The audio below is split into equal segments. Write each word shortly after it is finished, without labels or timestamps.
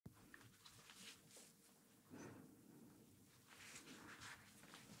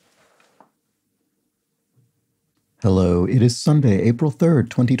Hello, it is Sunday, April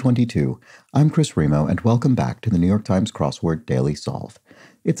 3rd, 2022. I'm Chris Remo, and welcome back to the New York Times Crossword Daily Solve.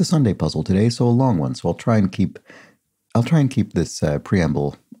 It's a Sunday puzzle today, so a long one, so I'll try and keep this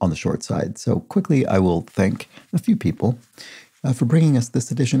preamble on the short side. So quickly, I will thank a few people for bringing us this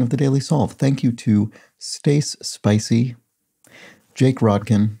edition of the Daily Solve. Thank you to Stace Spicy, Jake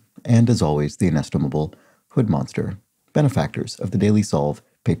Rodkin, and as always, the inestimable Hood Monster, benefactors of the Daily Solve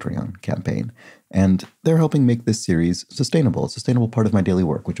Patreon campaign. And they're helping make this series sustainable, a sustainable part of my daily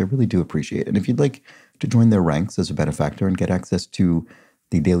work, which I really do appreciate. And if you'd like to join their ranks as a benefactor and get access to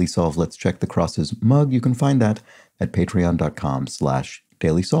the Daily Solve Let's Check the Crosses mug, you can find that at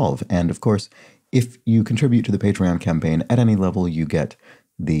patreon.com/dailysolve. And of course, if you contribute to the Patreon campaign at any level, you get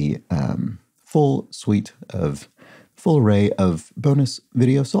the full array of bonus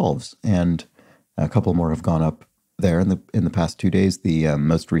video solves. And a couple more have gone up there in the past 2 days. The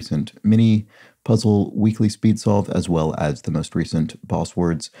most recent mini puzzle weekly speed solve, as well as the most recent Boss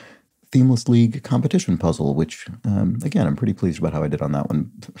Words Themeless League competition puzzle, which again, I'm pretty pleased about how I did on that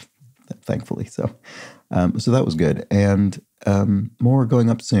one, thankfully. So that was good, and more going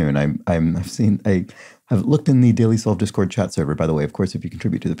up soon. I have looked in the Daily Solve Discord chat server. By the way, of course, if you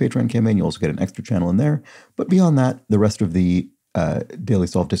contribute to the Patreon campaign, you also get an extra channel in there. But beyond that, the rest of the Daily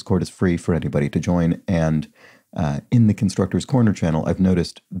Solve Discord is free for anybody to join. And in the Constructor's Corner channel, I've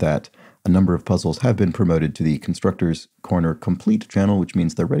noticed that a number of puzzles have been promoted to the Constructor's Corner Complete channel, which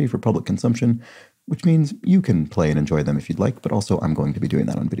means they're ready for public consumption, which means you can play and enjoy them if you'd like, but also I'm going to be doing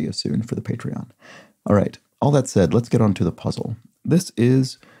that on video soon for the Patreon. All right, all that said, let's get on to the puzzle. This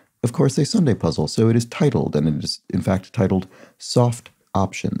is, of course, a Sunday puzzle, so it is titled, and it is in fact titled Soft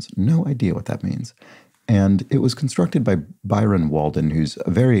Options. No idea what that means. And it was constructed by Byron Walden, who's a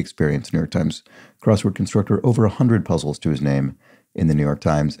very experienced New York Times crossword constructor, over 100 puzzles to his name in the New York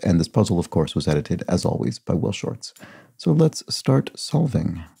Times. And this puzzle, of course, was edited, as always, by Will Shortz. So let's start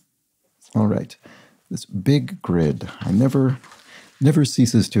solving. All right. This big grid, I never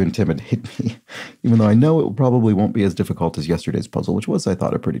ceases to intimidate me, even though I know it probably won't be as difficult as yesterday's puzzle, which was, I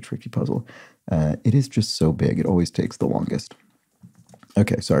thought, a pretty tricky puzzle. It is just so big. It always takes the longest.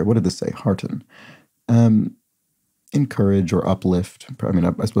 Okay, sorry. What did this say? Hearten. Encourage or uplift. I mean,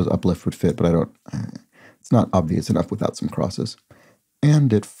 I suppose uplift would fit, but I don't, it's not obvious enough without some crosses.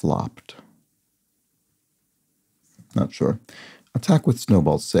 And it flopped. Not sure. Attack with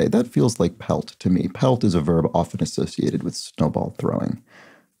snowballs, say. That feels like pelt to me. Pelt is a verb often associated with snowball throwing.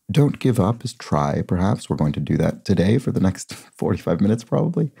 Don't give up is try, perhaps. We're going to do that today for the next 45 minutes,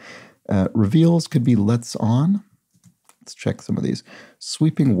 probably. Reveals could be lets on. Let's check some of these.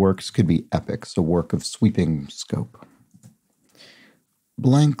 Sweeping works could be epics, a work of sweeping scope.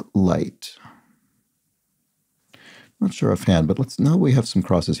 Blank light. Not sure offhand, but now we have some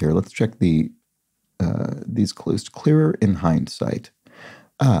crosses here. Let's check these clues. Clearer in hindsight.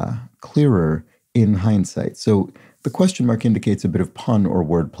 Clearer in hindsight. So the question mark indicates a bit of pun or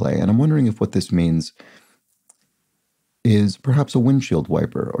wordplay, and I'm wondering if what this means is perhaps a windshield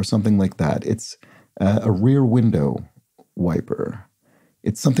wiper or something like that. It's a rear window wiper.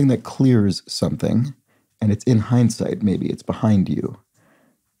 It's something that clears something, and it's in hindsight. Maybe it's behind you.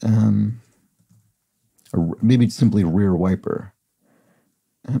 Or maybe it's simply rear wiper.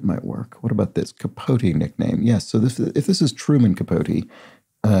 That might work. What about this? Capote nickname. Yes, so if this is Truman Capote,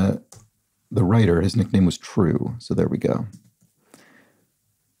 the writer, his nickname was True, so there we go.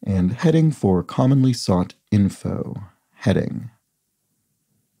 And heading for commonly sought info. Heading.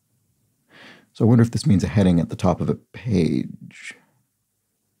 So I wonder if this means a heading at the top of a page.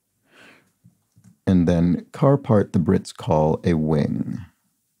 And then car part the Brits call a wing.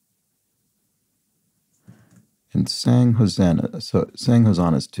 And sang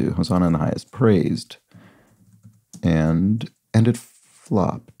hosannas to Hosanna in the highest, praised. And it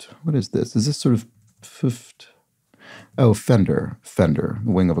flopped. What is this? Is this sort of pfiffed? Oh, fender, the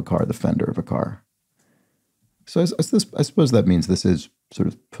wing of a car, the fender of a car. So I suppose that means this is sort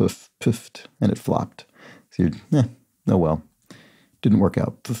of puffed, and it flopped. So oh well, didn't work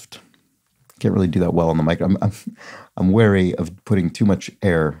out. Puffed. Can't really do that well on the mic. I'm wary of putting too much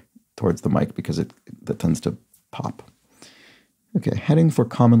air towards the mic because that tends to pop. Okay, heading for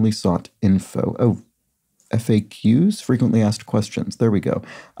commonly sought info. Oh, FAQs, frequently asked questions. There we go.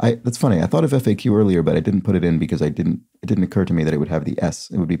 That's funny. I thought of FAQ earlier, but I didn't put it in because it didn't occur to me that it would have the S.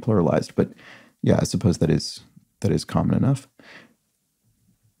 It would be pluralized. But yeah, I suppose that is common enough.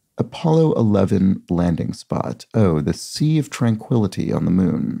 Apollo 11 landing spot. Oh, the Sea of Tranquility on the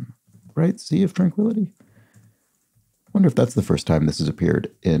moon. Right? Sea of Tranquility? I wonder if that's the first time this has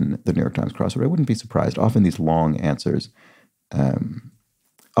appeared in the New York Times crossword. I wouldn't be surprised. Often these long answers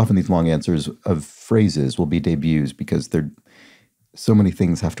often these long answers of phrases will be debuts because so many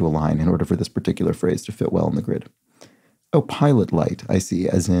things have to align in order for this particular phrase to fit well in the grid. Oh, pilot light, I see,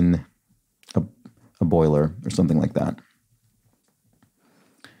 as in a boiler or something like that.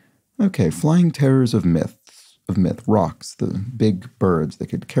 Okay, flying terrors of myth, rocks, the big birds that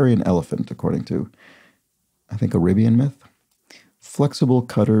could carry an elephant, according to, I think, Arabian myth. Flexible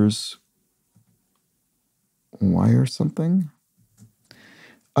cutters, wire something.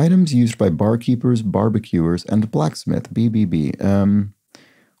 Items used by barkeepers, barbecuers, and blacksmith, BBB.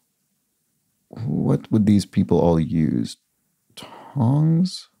 What would these people all use?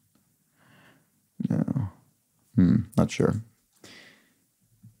 Tongs? No. Not sure.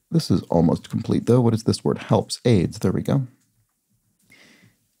 This is almost complete, though. What is this word? Helps, aids. There we go.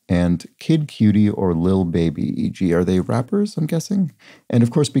 And kid cutie or lil baby, e.g., are they rappers, I'm guessing? And of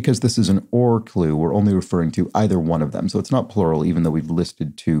course, because this is an or clue, we're only referring to either one of them, so it's not plural, even though we've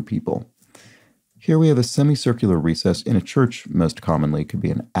listed two people. Here we have a semicircular recess in a church, most commonly, could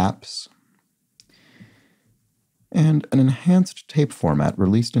be an apse. And an enhanced tape format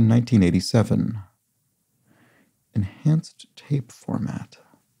released in 1987. Enhanced tape format.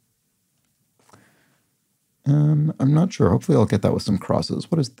 I'm not sure. Hopefully I'll get that with some crosses.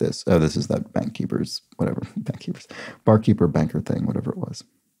 What is this? Oh, this is that barkeeper, banker thing, whatever it was.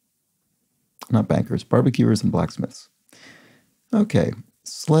 Not bankers, barbecuers and blacksmiths. Okay,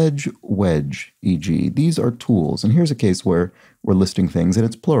 sledge, wedge, e.g. These are tools. And here's a case where we're listing things and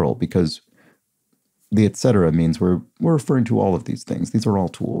it's plural because the etc. means we're referring to all of these things. These are all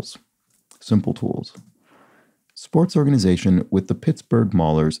tools, simple tools. Sports organization with the Pittsburgh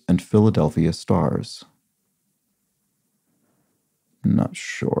Maulers and Philadelphia Stars. Not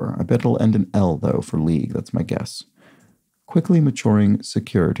sure. I bet it'll end in L, though, for league. That's my guess. Quickly maturing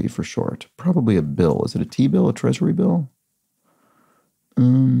security for short. Probably a bill. Is it a T-bill, a treasury bill?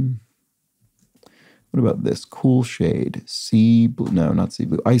 What about this? Cool shade. Sea blue. No, not sea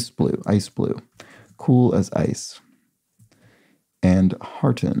blue. Ice blue. Ice blue. Cool as ice. And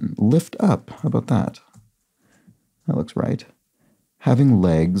hearten. Lift up. How about that? That looks right. Having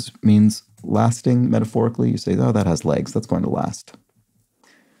legs means lasting, metaphorically. You say, oh, that has legs. That's going to last.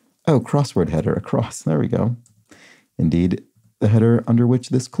 Oh, crossword header, across. There we go. Indeed, the header under which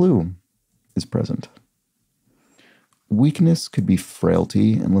this clue is present. Weakness could be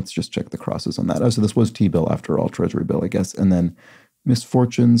frailty, and let's just check the crosses on that. Oh, so this was T-bill after all, treasury bill, I guess. And then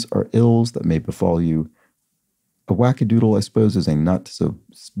misfortunes are ills that may befall you. A wackadoodle, I suppose, is a nut, so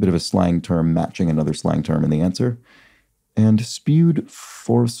a bit of a slang term matching another slang term in the answer. And spewed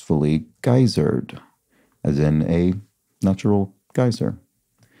forcefully, geysered, as in a natural geyser.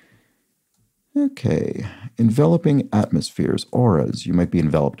 Okay, enveloping atmospheres, auras. You might be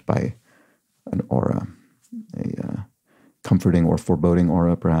enveloped by an aura, a comforting or foreboding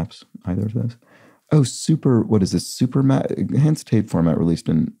aura, perhaps, either of those. Oh, what is this? Enhanced tape format released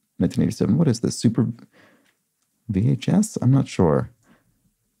in 1987. What is this? Super VHS? I'm not sure.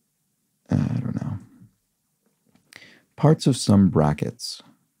 I don't know. Parts of some brackets.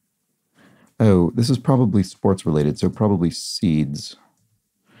 Oh, this is probably sports related, so probably seeds.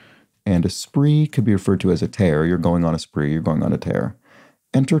 And a spree could be referred to as a tear. You're going on a spree, you're going on a tear.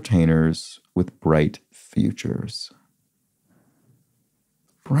 Entertainers with bright futures.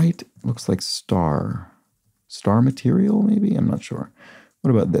 Bright looks like star. Star material, maybe? I'm not sure.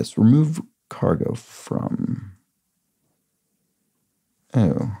 What about this? Remove cargo from.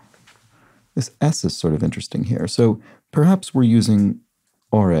 Oh. This S is sort of interesting here. So perhaps we're using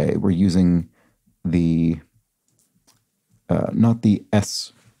ore. We're using the, not the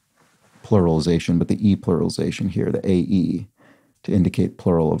S pluralization, but the E pluralization here, the AE, to indicate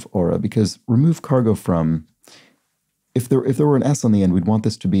plural of aura. Because remove cargo from, if there were an S on the end, we'd want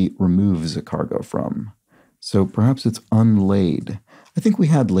this to be removes a cargo from. So perhaps it's unlaid. I think we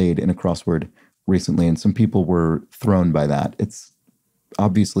had laid in a crossword recently, and some people were thrown by that. It's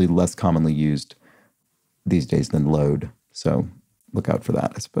obviously less commonly used these days than load. So look out for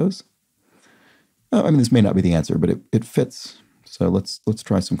that, I suppose. I mean, this may not be the answer, but it fits. So let's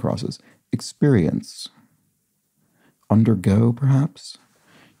try some crosses. Experience. Undergo, perhaps?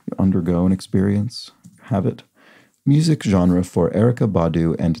 You undergo an experience. Have it. Music genre for Erykah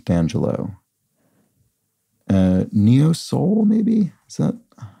Badu and D'Angelo. Neo-soul, maybe? Is that?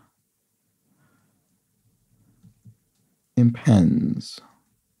 Impends.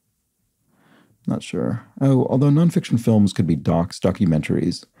 Not sure. Oh, although nonfiction films could be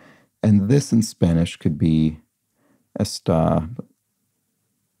documentaries. And this in Spanish could be esta.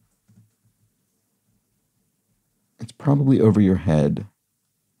 It's probably over your head.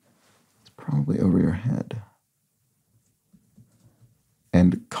 It's probably over your head.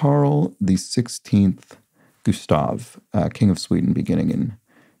 And Karl the 16th Gustav, King of Sweden, beginning in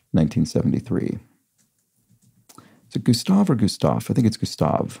 1973. Is it Gustav or Gustav? I think it's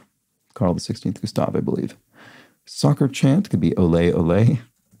Gustav. Karl the 16th Gustav, I believe. Soccer chant could be ole ole.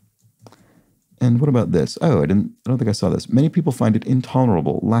 And what about this? Oh, I don't think I saw this. Many people find it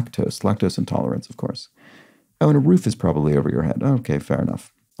intolerable. Lactose intolerance, of course. Oh, and a roof is probably over your head. Okay, fair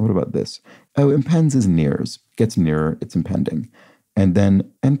enough. What about this? Oh, impends is nears. Gets nearer, it's impending. And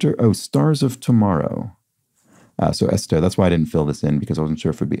then enter, stars of tomorrow. So esto, that's why I didn't fill this in, because I wasn't sure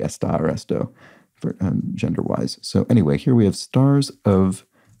if it would be esta or esto, for gender-wise. So anyway, here we have stars of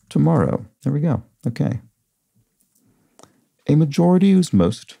tomorrow. There we go. Okay. A majority who's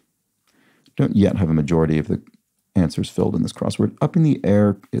most. Don't yet have a majority of the answers filled in this crossword. Up in the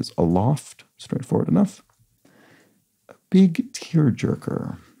air is aloft. Straightforward enough. A big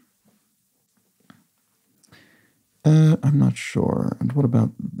tearjerker. I'm not sure. And what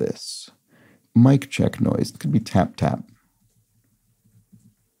about this? Mic check noise. It could be tap tap.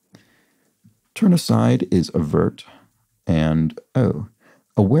 Turn aside is avert. And,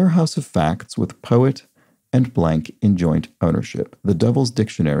 a warehouse of facts with poet and blank in joint ownership. The Devil's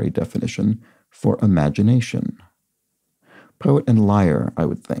Dictionary definition for imagination. Poet and liar, I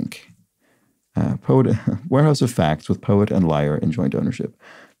would think. Warehouse of facts with poet and liar in joint ownership.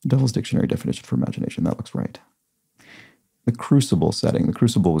 The Devil's Dictionary definition for imagination. That looks right. The Crucible setting. The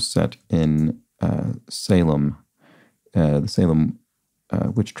Crucible was set in Salem, the Salem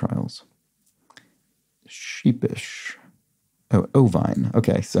witch trials. Sheepish. Oh, ovine.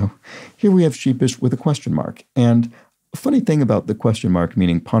 Okay, so here we have sheepish with a question mark. And a funny thing about the question mark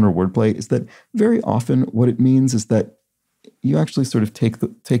meaning pun or wordplay is that very often what it means is that you actually sort of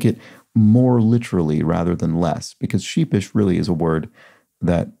take it more literally rather than less, because sheepish really is a word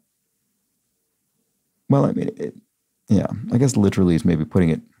that, well, I mean, I guess literally is maybe putting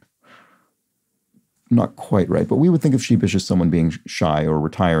it not quite right, but we would think of sheepish as someone being shy or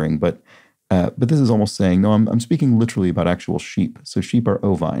retiring, but this is almost saying, no, I'm speaking literally about actual sheep. So sheep are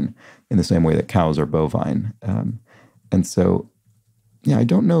ovine in the same way that cows are bovine. And so, I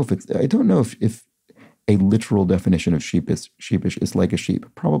don't know if a literal definition of sheepish is like a sheep.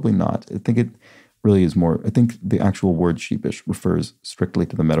 Probably not. I think it really is more, I think the actual word sheepish refers strictly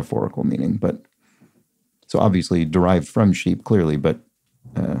to the metaphorical meaning, but so obviously derived from sheep, clearly, but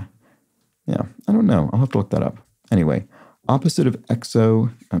I don't know. I'll have to look that up. Anyway. Opposite of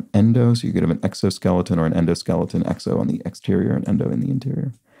exo, endo, so you could have an exoskeleton or an endoskeleton, exo on the exterior and endo in the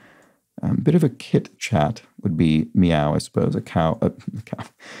interior. Bit of a kit chat would be meow, I suppose, a cow,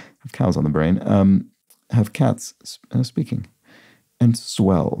 have cows on the brain, have cats speaking. And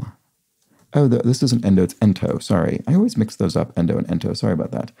swell. Oh, this isn't endo, it's ento, sorry. I always mix those up, endo and ento, sorry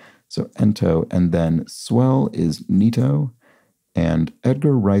about that. So ento, and then swell is neato, and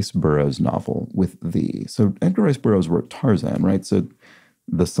Edgar Rice Burroughs novel with the. So Edgar Rice Burroughs wrote Tarzan, right? So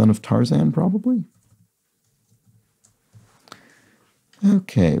the son of Tarzan, probably?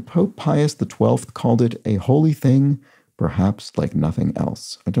 Okay, Pope Pius XII called it a holy thing, perhaps like nothing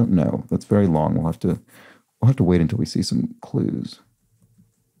else. I don't know. That's very long. We'll have to wait until we see some clues.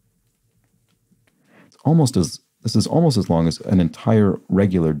 This is almost as long as an entire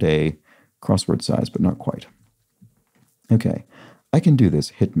regular day crossword size, but not quite. Okay, I can do this.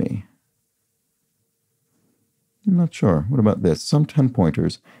 Hit me. I'm not sure. What about this? Some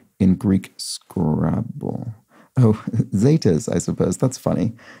 10-pointers in Greek Scrabble. Oh, zetas, I suppose. That's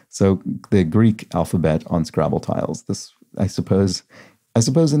funny. So the Greek alphabet on Scrabble tiles. This, I suppose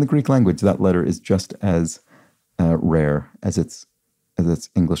in the Greek language, that letter is just as rare as its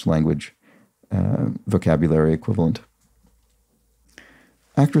English language vocabulary equivalent.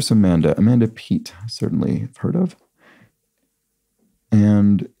 Actress Amanda Peet, certainly heard of.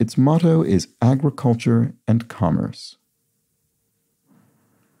 And its motto is agriculture and commerce.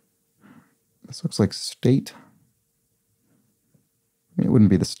 This looks like state. I mean, it wouldn't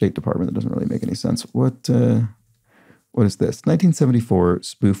be the State Department. That doesn't really make any sense. What is this? 1974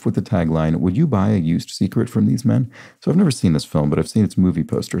 spoof with the tagline, "Would you buy a used secret from these men?" So I've never seen this film, but I've seen its movie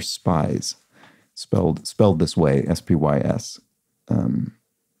poster, Spies, spelled this way, S-P-Y-S,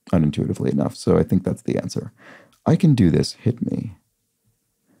 unintuitively enough. So I think that's the answer. I can do this. Hit me.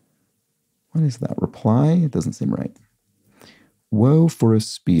 What is that? Reply? It doesn't seem right. Woe for a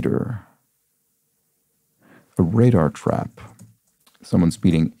speeder. A radar trap. Someone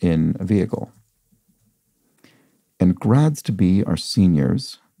speeding in a vehicle. And grads to be are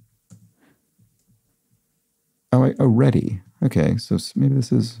seniors. Oh, ready. Okay, so maybe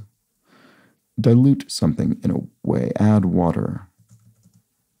this is dilute something in a way. Add water.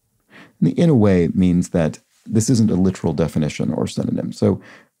 And the in a way means that this isn't a literal definition or synonym. So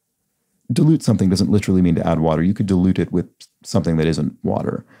dilute something doesn't literally mean to add water. You could dilute it with something that isn't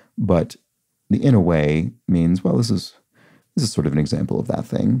water, but the in a way means, well, this is sort of an example of that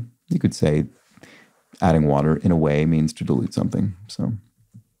thing. You could say adding water in a way means to dilute something. So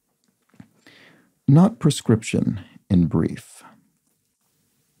not prescription in brief.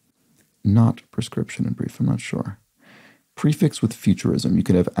 Not prescription in brief, I'm not sure. Prefix with futurism. You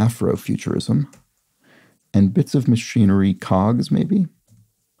could have Afrofuturism. And bits of machinery, cogs maybe?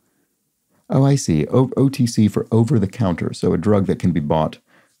 Oh, I see. OTC for over-the-counter, so a drug that can be bought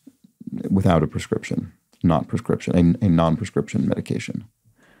without a prescription. Not prescription, a non-prescription medication.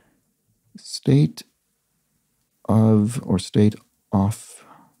 State of or state off.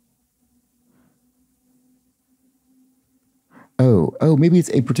 Oh, maybe it's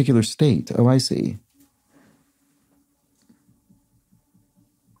a particular state. Oh, I see.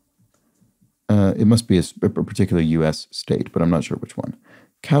 It must be a particular U.S. state, but I'm not sure which one.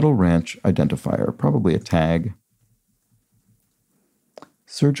 Cattle ranch identifier, probably a tag.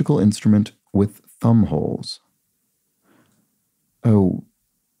 Surgical instrument with thumb holes. Oh,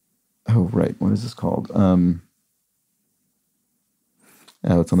 right. What is this called? Oh,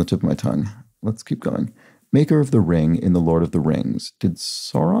 it's on the tip of my tongue. Let's keep going. Maker of the ring in The Lord of the Rings. Did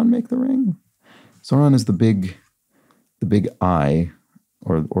Sauron make the ring? Sauron is the big eye,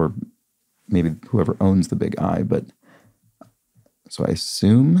 or maybe whoever owns the big eye, but so I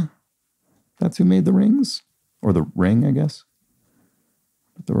assume that's who made the rings? Or the ring, I guess.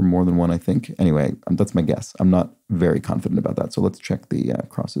 But there were more than one, I think. Anyway, that's my guess. I'm not very confident about that, so let's check the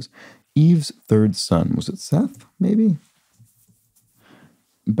crosses. Eve's third son, was it Seth, maybe?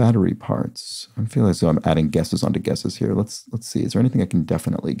 Battery parts. I feel as though I'm adding guesses onto guesses here. Let's see. Is there anything I can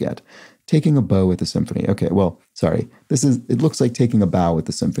definitely get? Taking a bow at the symphony. Okay, well, sorry. It looks like taking a bow at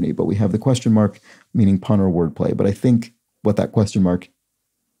the symphony, but we have the question mark meaning pun or wordplay. But I think what that question mark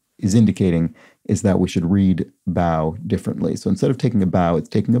is indicating is that we should read bow differently. So instead of taking a bow, it's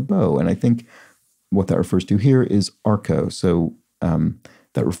taking a bow. And I think what that refers to here is arco. So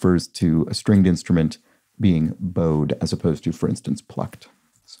that refers to a stringed instrument being bowed as opposed to, for instance, plucked.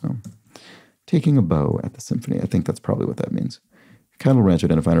 So taking a bow at the symphony, I think that's probably what that means. Cattle ranch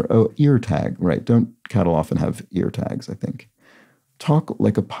identifier. Oh, ear tag. Right. Don't cattle often have ear tags, I think. Talk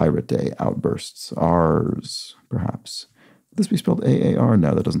like a pirate day outbursts. R's, perhaps. Would this be spelled A-A-R?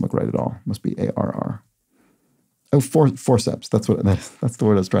 No, that doesn't look right at all. Must be A-R-R. Oh, forceps. That's the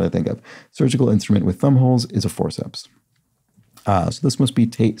word I was trying to think of. Surgical instrument with thumb holes is a forceps. So this must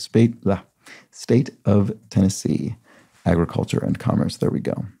be State of Tennessee. Agriculture and commerce. There we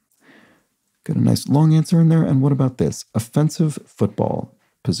go. Got a nice long answer in there. And what about this? Offensive football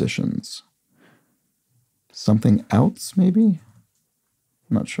positions. Something else, maybe?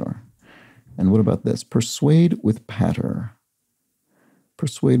 Not sure. And what about this? Persuade with patter.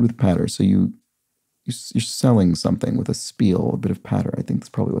 Persuade with patter. So you're selling something with a spiel, a bit of patter. I think that's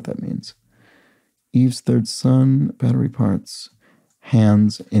probably what that means. Eve's third son, battery parts,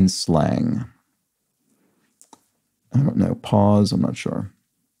 hands in slang. I don't know. Pause. I'm not sure.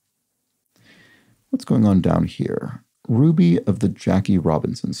 What's going on down here? Ruby of the Jackie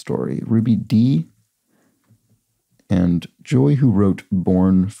Robinson story. Ruby D. And Joy who wrote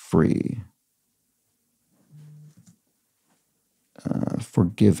Born Free.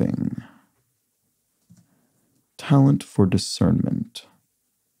 Forgiving. Talent for discernment.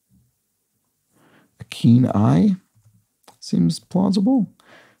 A keen eye? Seems plausible.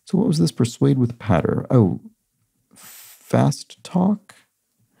 So what was this? Persuade with patter. Oh, fast talk?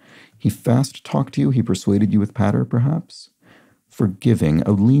 He fast talked you? He persuaded you with patter, perhaps? Forgiving.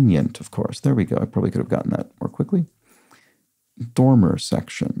 Oh, lenient, of course. There we go. I probably could have gotten that more quickly. Dormer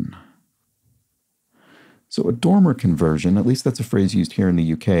section. So a dormer conversion, at least that's a phrase used here in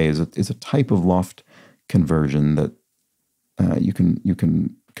the UK, is a type of loft conversion that you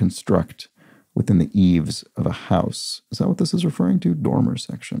can construct within the eaves of a house. Is that what this is referring to? Dormer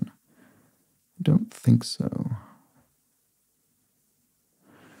section. I don't think so.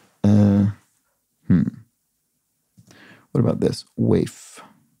 What about this? Waif.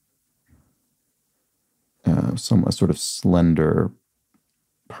 A sort of slender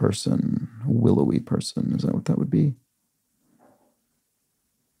person, willowy person. Is that what that would be?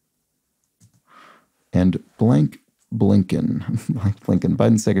 And blank Blinken. Blank Blinken.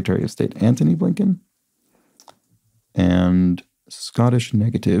 Biden's Secretary of State, Antony Blinken. And Scottish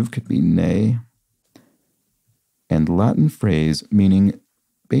negative could be nay. And Latin phrase meaning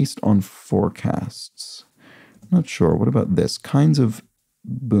based on forecasts. Not sure. What about this? Kids of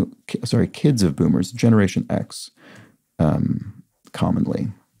boomers, Generation X,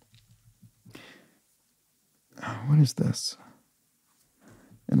 commonly. What is this?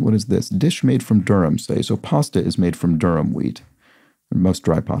 And what is this? Dish made from durum, say. So pasta is made from durum wheat. Most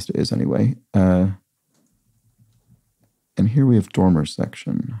dry pasta is anyway. And here we have Dormer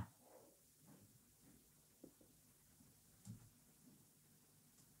section.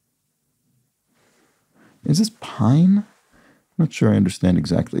 Is this pine? I'm not sure I understand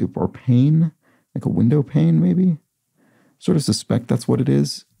exactly. Or pane? Like a window pane, maybe? Sort of suspect that's what it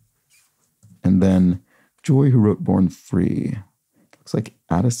is. And then Joy, who wrote Born Free. Looks like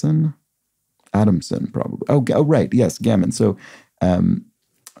Adamson, probably. Oh, right. Yes, gammon. So,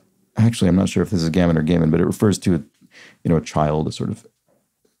 actually, I'm not sure if this is gammon or gammon, but it refers to, a child, a sort of,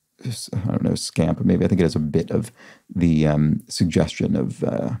 I don't know, scamp. Maybe I think it has a bit of the suggestion of,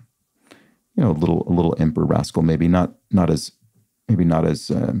 a little imp or rascal. Maybe not as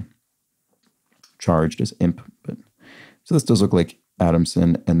charged as imp. But so this does look like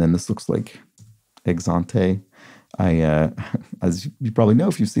Adamson, and then this looks like Exante. As you probably know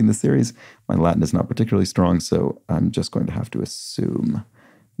if you've seen the series, my Latin is not particularly strong, so I'm just going to have to assume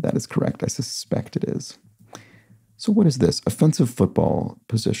that is correct. I suspect it is. So what is this? Offensive football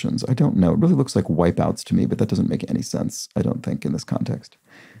positions. I don't know. It really looks like wipeouts to me, but that doesn't make any sense, I don't think, in this context.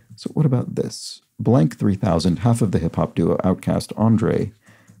 So what about this? Blank 3000, half of the hip-hop duo Outkast Andre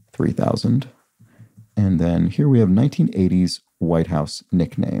 3000. And then here we have 1980s White House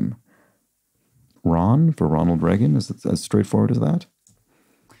nickname. Ron for Ronald Reagan. Is it as straightforward as that?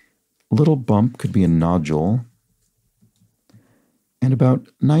 Little bump could be a nodule. And about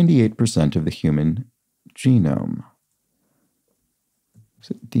 98% of the human genome. Is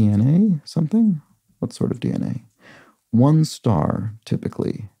it DNA something? What sort of DNA? 1 star,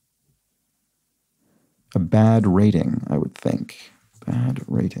 typically. A bad rating, I would think. Bad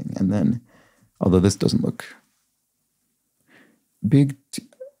rating. And then, although this doesn't look...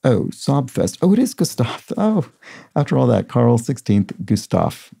 Oh, Sobfest. Oh, it is Gustav. Oh, after all that, Carl 16th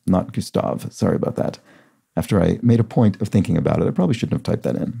Gustav, not Gustav. Sorry about that. After I made a point of thinking about it, I probably shouldn't have typed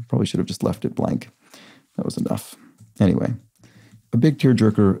that in. Probably should have just left it blank. That was enough. Anyway, a big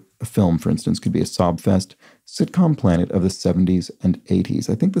tearjerker film, for instance, could be a Sobfest sitcom planet of the 70s and 80s.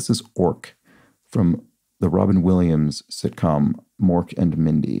 I think this is Ork from the Robin Williams sitcom Mork and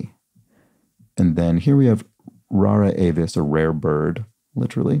Mindy. And then here we have Rara avis, a rare bird.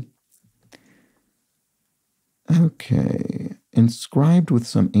 Literally. Okay. Inscribed with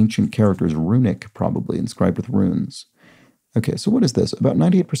some ancient characters. Runic, probably. Inscribed with runes. Okay, so what is this? About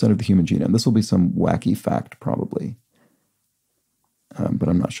 98% of the human genome. This will be some wacky fact, probably. But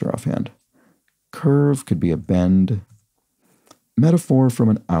I'm not sure offhand. Curve could be a bend. Metaphor from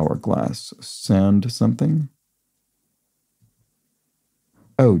an hourglass. Sand something.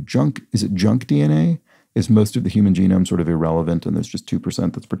 Oh, junk. Is it junk DNA? Is most of the human genome sort of irrelevant and there's just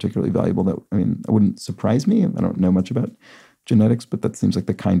 2% that's particularly valuable? That wouldn't surprise me. I don't know much about genetics, but that seems like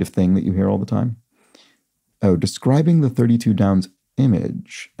the kind of thing that you hear all the time. Oh, describing the 32 Downs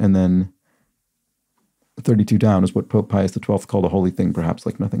image. And then 32 down is what Pope Pius XII called a holy thing, perhaps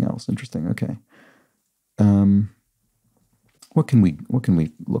like nothing else. Interesting. Okay. What can we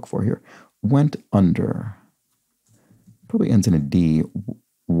look for here? Went under. Probably ends in a D.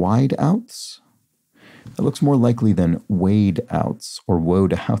 Wide outs? That looks more likely than wade outs or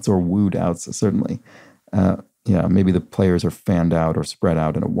woed outs or wooed outs, certainly. Yeah, maybe the players are fanned out or spread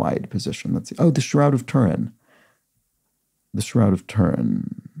out in a wide position. Let's see. Oh, the Shroud of Turin. The Shroud of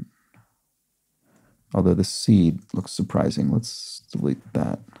Turin. Although the seed looks surprising. Let's delete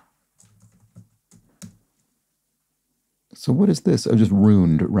that. So what is this? Oh, just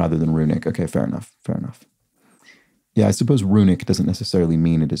runed rather than runic. Okay, fair enough. Fair enough. Yeah, I suppose runic doesn't necessarily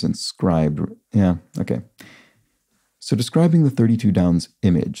mean it is inscribed. Yeah, okay. So describing the 32 Downs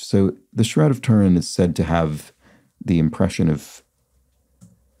image. So the Shroud of Turin is said to have the impression of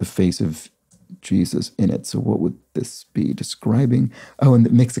the face of Jesus in it. So what would this be? Describing... Oh, and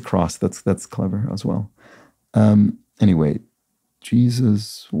it makes a cross. That's clever as well. Anyway,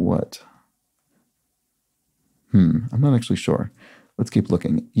 Jesus what? I'm not actually sure. Let's keep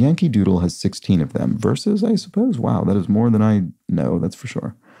looking. Yankee Doodle has 16 of them. Verses, I suppose? Wow, that is more than I know, that's for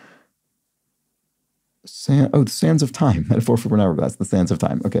sure. The Sands of Time. Metaphor for an hourglass. The Sands of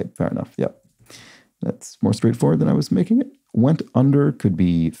Time. Okay, fair enough. Yep. That's more straightforward than I was making it. Went under could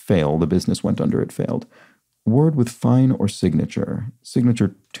be fail. The business went under, it failed. Word with fine or signature.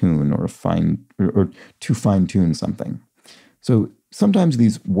 Signature tune or a fine, or to fine tune something. So sometimes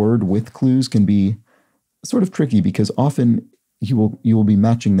these word with clues can be sort of tricky because often you will be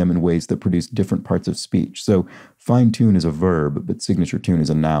matching them in ways that produce different parts of speech. So fine tune is a verb, but signature tune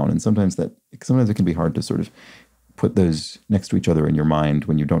is a noun. And sometimes it can be hard to sort of put those next to each other in your mind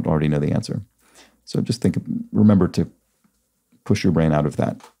when you don't already know the answer. So just remember to push your brain out of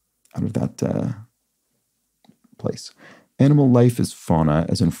that place. Animal life is fauna,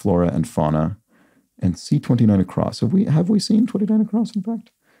 as in flora and fauna. And see 29 across. Have we seen 29 across, in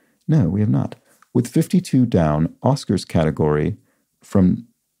fact? No, we have not. With 52 down, Oscars category from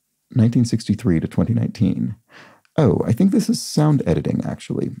 1963 to 2019. Oh, I think this is sound editing,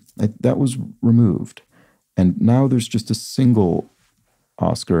 actually. That was removed. And now there's just a single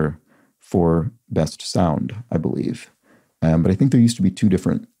Oscar for best sound, I believe. But I think there used to be two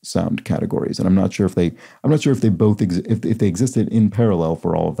different sound categories, and I'm not sure if they both if they existed in parallel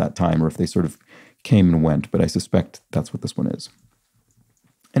for all of that time, or if they sort of came and went. But I suspect that's what this one is.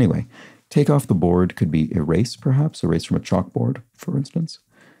 Anyway, take off the board could be erase, perhaps erase from a chalkboard, for instance.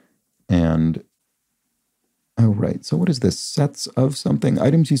 And oh right, so what is this? Sets of something.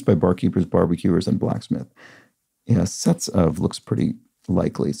 Items used by barkeepers, barbecuers, and blacksmith. Yeah, sets of looks pretty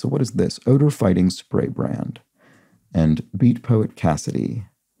likely. So what is this? Odor fighting spray brand. And beat poet Cassidy.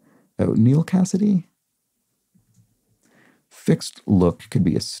 Oh, Neil Cassidy? Fixed look could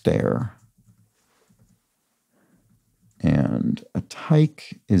be a stare. And a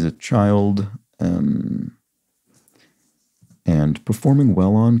tyke is a child. And performing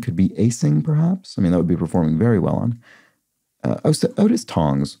well on could be acing, perhaps. I mean, that would be performing very well on. Otis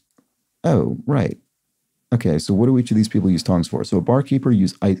tongs. Oh, right. Okay, so what do each of these people use tongs for? So a barkeeper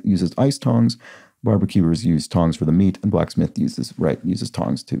uses ice tongs. Barbecuers use tongs for the meat, and blacksmith uses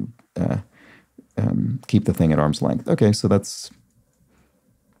tongs to keep the thing at arm's length. Okay, so that's,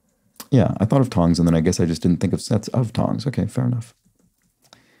 yeah, I thought of tongs, and then I guess I just didn't think of sets of tongs. Okay, fair enough.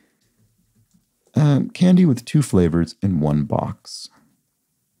 Candy with 2 flavors in 1 box.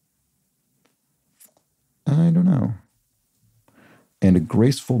 I don't know. And a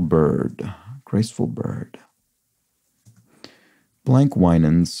graceful bird. Graceful bird. Blank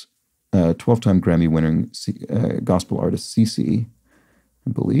Winans. 12-time Grammy-winning gospel artist CC, I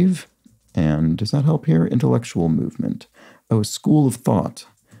believe. And does that help here? Intellectual movement. Oh, a school of thought.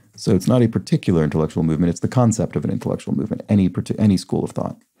 So it's not a particular intellectual movement. It's the concept of an intellectual movement, any school of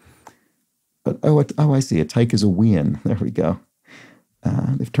thought. But, oh, I see. A tyke is a wean. There we go.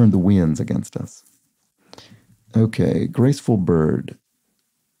 They've turned the weans against us. Okay, graceful bird.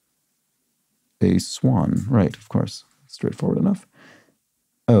 A swan. Right, of course. Straightforward enough.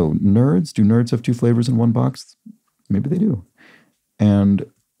 Oh, nerds? Do nerds have 2 flavors in 1 box? Maybe they do.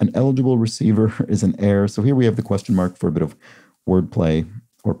 And an eligible receiver is an heir. So here we have the question mark for a bit of wordplay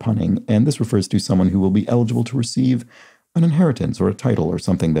or punning. And this refers to someone who will be eligible to receive an inheritance or a title or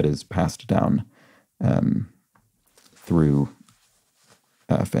something that is passed down through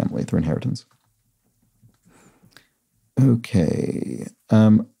family, through inheritance. Okay.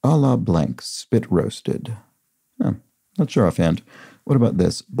 A la blank, spit roasted. Oh, not sure offhand. What about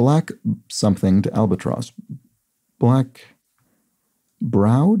this? Black something to albatross. Black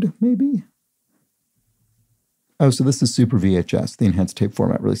browed, maybe? Oh, so this is Super VHS, the enhanced tape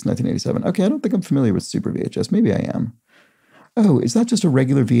format released in 1987. Okay, I don't think I'm familiar with Super VHS. Maybe I am. Oh, is that just a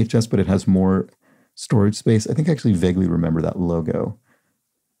regular VHS, but it has more storage space? I think I actually vaguely remember that logo.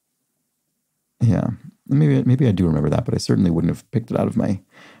 Yeah, maybe I do remember that, but I certainly wouldn't have picked it out of my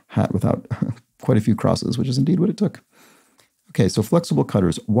hat without quite a few crosses, which is indeed what it took. Okay, so flexible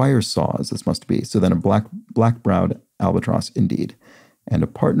cutters, wire saws, this must be. So then a black-browed albatross, indeed. And a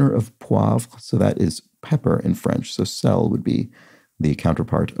partner of poivre, so that is pepper in French. So sel would be the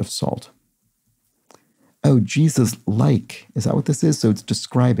counterpart of salt. Oh, Jesus-like. Is that what this is? So it's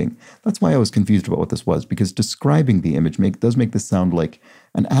describing. That's why I was confused about what this was, because describing the image does make this sound like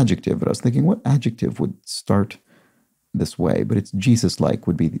an adjective. But I was thinking, what adjective would start this way? But it's Jesus-like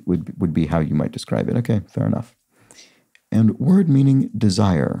would be how you might describe it. Okay, fair enough. And word meaning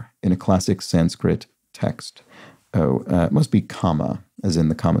desire in a classic Sanskrit text. Oh, it must be Kama, as in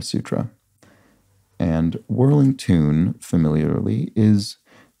the Kama Sutra. And whirling tune, familiarly, is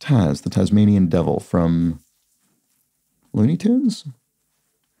Taz, the Tasmanian devil from Looney Tunes?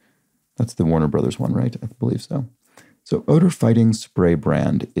 That's the Warner Brothers one, right? I believe so. So odor fighting spray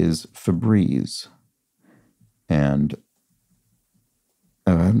brand is Febreze. And,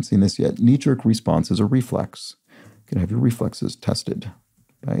 oh, I haven't seen this yet. Knee-jerk response is a reflex. You can have your reflexes tested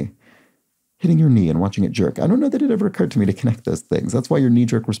by hitting your knee and watching it jerk. I don't know that it ever occurred to me to connect those things. That's why your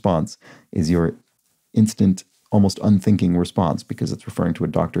knee-jerk response is your instant, almost unthinking response, because it's referring to a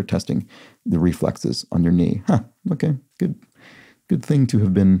doctor testing the reflexes on your knee. Huh, okay, good thing to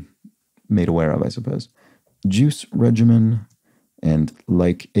have been made aware of, I suppose. Juice regimen and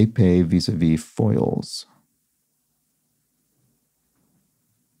like épée vis-a-vis foils.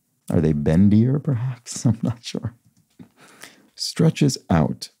 Are they bendier, perhaps? I'm not sure. Stretches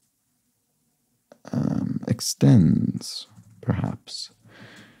out. Extends, perhaps.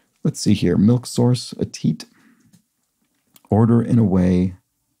 Let's see here. Milk source, a teat. Order in a way.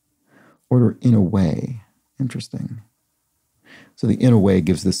 Order in a way. Interesting. So the in a way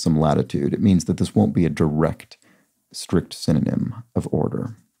gives this some latitude. It means that this won't be a direct, strict synonym of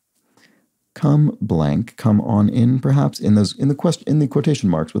order. Come blank, come on in, perhaps in the quotation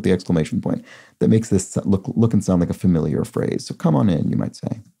marks with the exclamation point. That makes this look and sound like a familiar phrase. So come on in, you might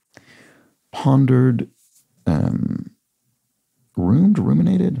say. Pondered, roomed,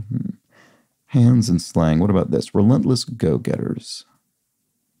 ruminated. Hands and slang. What about this? Relentless go-getters.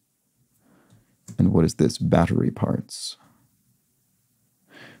 And what is this? Battery parts.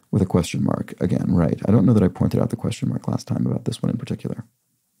 With a question mark. Again, right. I don't know that I pointed out the question mark last time about this one in particular.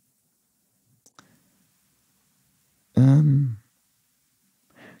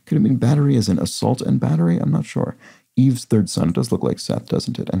 Could it mean battery as in assault and battery? I'm not sure. Eve's third son. It does look like Seth,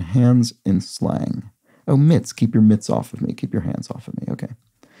 doesn't it? And hands in slang. Oh, mitts. Keep your mitts off of me. Keep your hands off of me. Okay.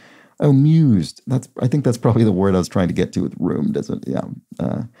 Oh, mused. I think that's probably the word I was trying to get to with roomed, isn't it? Yeah.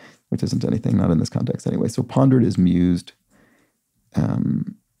 Which isn't anything, not in this context anyway. So pondered is mused.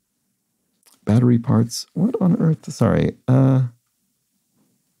 Battery parts. What on earth? Sorry.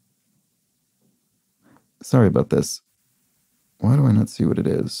 Sorry about this. Why do I not see what it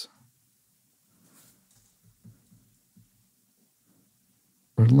is?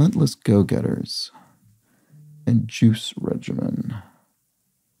 Relentless go-getters and juice regimen.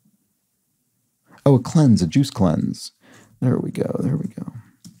 Oh, a juice cleanse. There we go, there we go.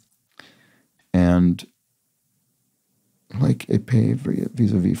 And like a pay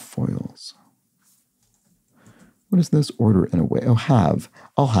vis-a-vis foils. What is this? Order in a way. Oh, have.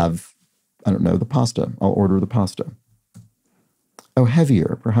 I'll have, I don't know, the pasta. I'll order the pasta. Oh,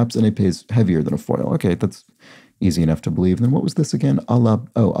 heavier. Perhaps an épée is heavier than a foil. Okay, that's easy enough to believe. Then what was this again? A la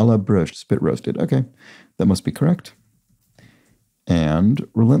brioche, spit roasted. Okay, that must be correct. And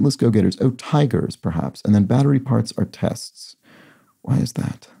relentless go-getters. Oh, tigers, perhaps. And then battery parts are tests. Why is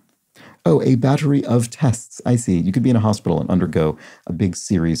that? Oh, a battery of tests. I see. You could be in a hospital and undergo a big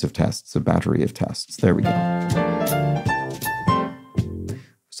series of tests, a battery of tests. There we go.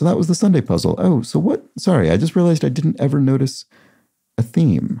 So that was the Sunday puzzle. Oh, so what? Sorry, I just realized I didn't ever notice a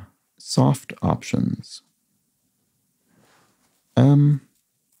theme. Soft options.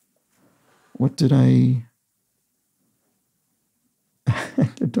 What did I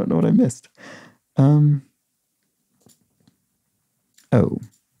don't know what I missed. Oh.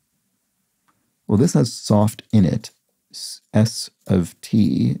 Well, this has soft in it. S of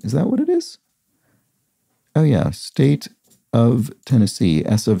T. Is that what it is? Oh, yeah. State of Tennessee.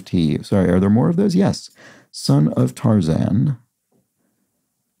 S of T. Sorry, are there more of those? Yes. Son of Tarzan.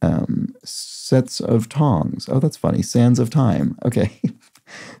 Sets of tongs. Oh, that's funny. Sands of time. Okay.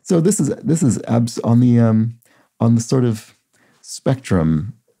 So this is on the sort of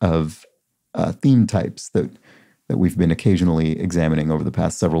spectrum of theme types that we've been occasionally examining over the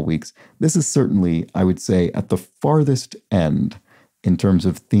past several weeks. This is certainly, I would say, at the farthest end in terms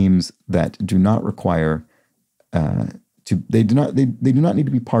of themes that do not require they do not need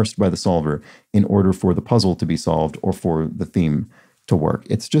to be parsed by the solver in order for the puzzle to be solved or for the theme to work.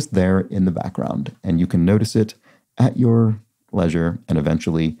 It's just there in the background, and you can notice it at your leisure, and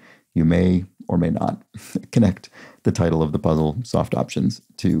eventually you may or may not connect the title of the puzzle, Soft Options,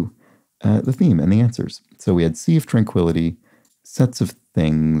 to the theme and the answers. So we had Sea of Tranquility, Sets of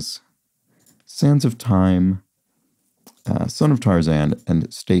Things, Sands of Time, Son of Tarzan,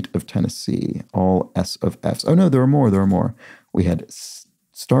 and State of Tennessee, all S of Fs. Oh no, there are more. We had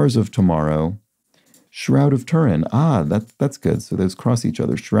Stars of Tomorrow, Shroud of Turin. Ah, that's good. So those cross each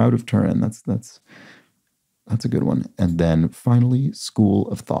other. Shroud of Turin. That's a good one. And then finally, School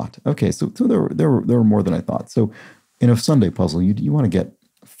of Thought. Okay, so there were more than I thought. So in a Sunday puzzle, you want to get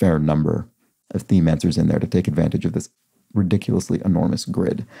a fair number of theme answers in there to take advantage of this ridiculously enormous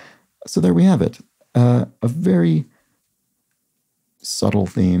grid. So there we have it. A very subtle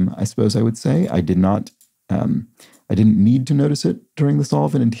theme, I suppose I would say. I didn't need to notice it during the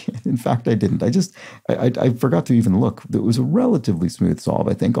solve, and in fact, I didn't. I forgot to even look. It was a relatively smooth solve,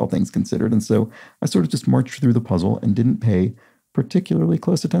 I think, all things considered, and so I sort of just marched through the puzzle and didn't pay particularly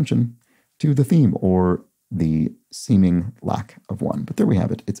close attention to the theme or the seeming lack of one. But there we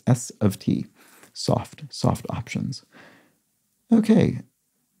have it. It's S of T, soft options. Okay.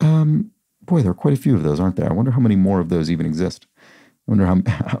 Boy, there are quite a few of those, aren't there? I wonder how many more of those even exist. I wonder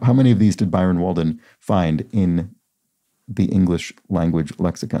how many of these did Byron Walden find in the English language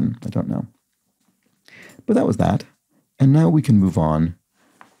lexicon. I don't know. But that was that. And now we can move on.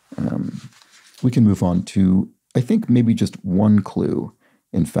 We can move on to, I think, maybe just one clue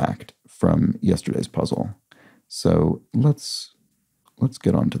in fact, from yesterday's puzzle. So let's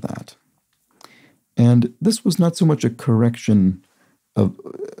get on to that. And this was not so much a correction of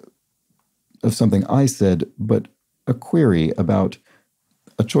something I said, but a query about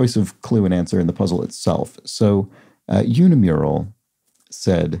a choice of clue and answer in the puzzle itself. So Unimural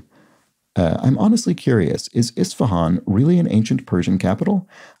said, I'm honestly curious, is Isfahan really an ancient Persian capital?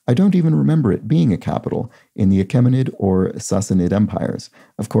 I don't even remember it being a capital in the Achaemenid or Sassanid empires.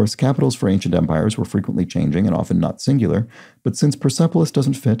 Of course, capitals for ancient empires were frequently changing and often not singular, but since Persepolis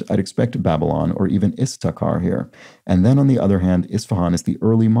doesn't fit, I'd expect Babylon or even Istakhr here. And then on the other hand, Isfahan is the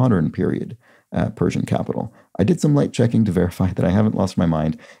early modern period Persian capital. I did some light checking to verify that I haven't lost my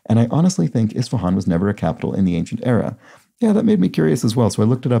mind, and I honestly think Isfahan was never a capital in the ancient era. Yeah, that made me curious as well. So I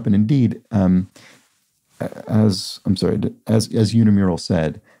looked it up, and indeed, as Unimural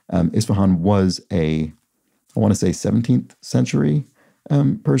said, Isfahan was I want to say 17th century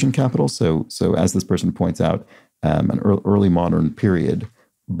Persian capital. So as this person points out, an early modern period.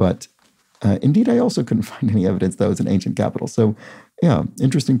 But indeed, I also couldn't find any evidence that it was an ancient capital. So yeah,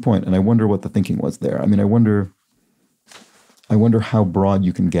 interesting point. And I wonder what the thinking was there. I mean, I wonder how broad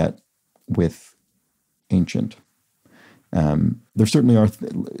you can get with ancient. There certainly are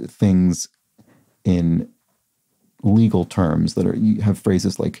things in legal terms that you have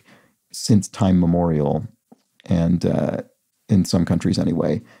phrases like since time memorial, and in some countries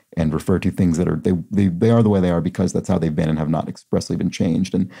anyway, and refer to things that are they are the way they are because that's how they've been and have not expressly been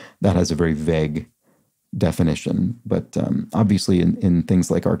changed, and that has a very vague definition. But obviously, in things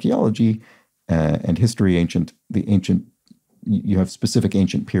like archaeology and history, you have specific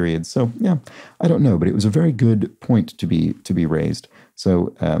ancient periods. So yeah, I don't know, but it was a very good point to be raised.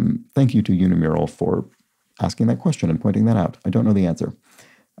 So thank you to Unimural for asking that question and pointing that out. I don't know the answer.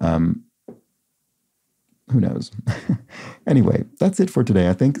 Who knows? Anyway, that's it for today,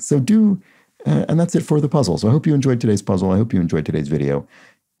 I think. So and that's it for the puzzle. So I hope you enjoyed today's puzzle. I hope you enjoyed today's video.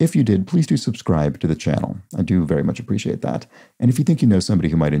 If you did, please do subscribe to the channel. I do very much appreciate that. And if you think you know somebody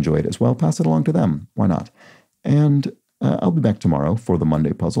who might enjoy it as well, pass it along to them. Why not? And I'll be back tomorrow for the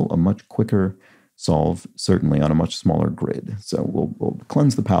Monday puzzle, a much quicker solve, certainly on a much smaller grid. So we'll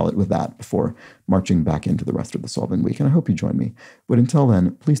cleanse the palate with that before marching back into the rest of the solving week. And I hope you join me. But until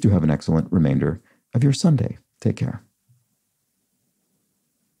then, please do have an excellent remainder of your Sunday. Take care.